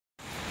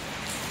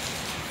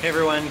Hey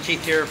everyone,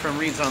 Keith here from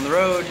Reeds on the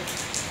Road.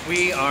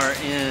 We are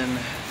in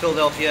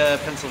Philadelphia,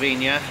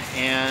 Pennsylvania,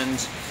 and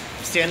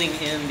standing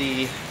in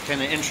the kind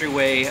of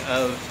entryway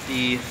of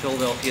the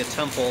Philadelphia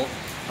Temple.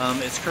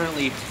 It's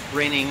currently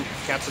raining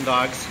cats and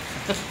dogs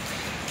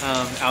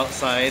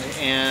outside,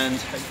 and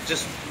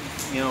just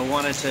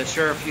wanted to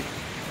share a few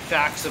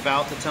facts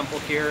about the temple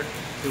here.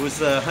 It was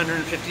the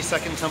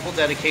 152nd temple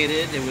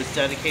dedicated. It was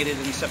dedicated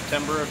in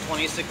September of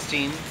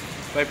 2016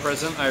 by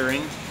President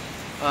Eyring.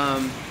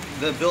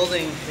 The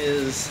building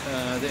is,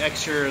 the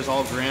exterior is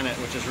all granite,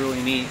 which is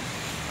really neat.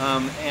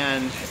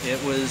 And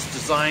it was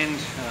designed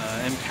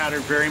and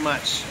patterned very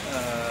much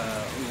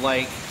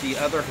like the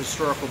other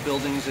historical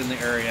buildings in the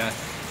area.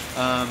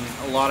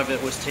 A lot of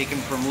it was taken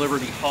from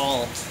Liberty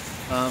Hall,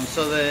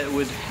 so that it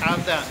would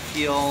have that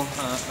feel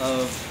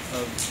of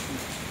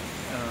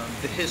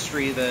the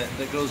history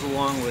that goes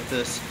along with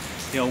this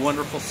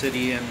wonderful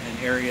city and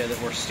area that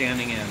we're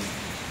standing in.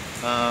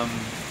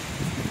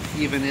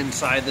 Even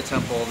inside the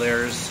temple,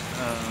 there's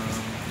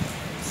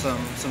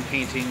some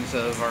paintings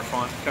of our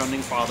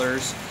founding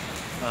fathers.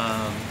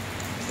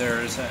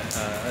 There's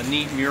a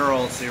neat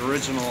mural. It's the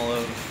original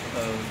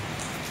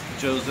of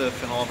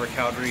Joseph and Oliver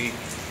Cowdery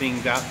being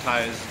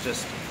baptized,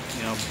 just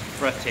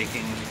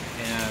breathtaking.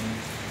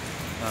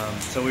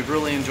 And so we've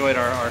really enjoyed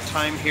our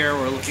time here.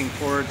 We're looking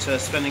forward to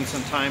spending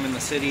some time in the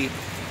city.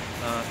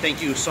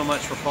 Thank you so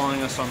much for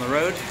following us on the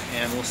road,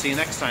 and we'll see you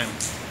next time.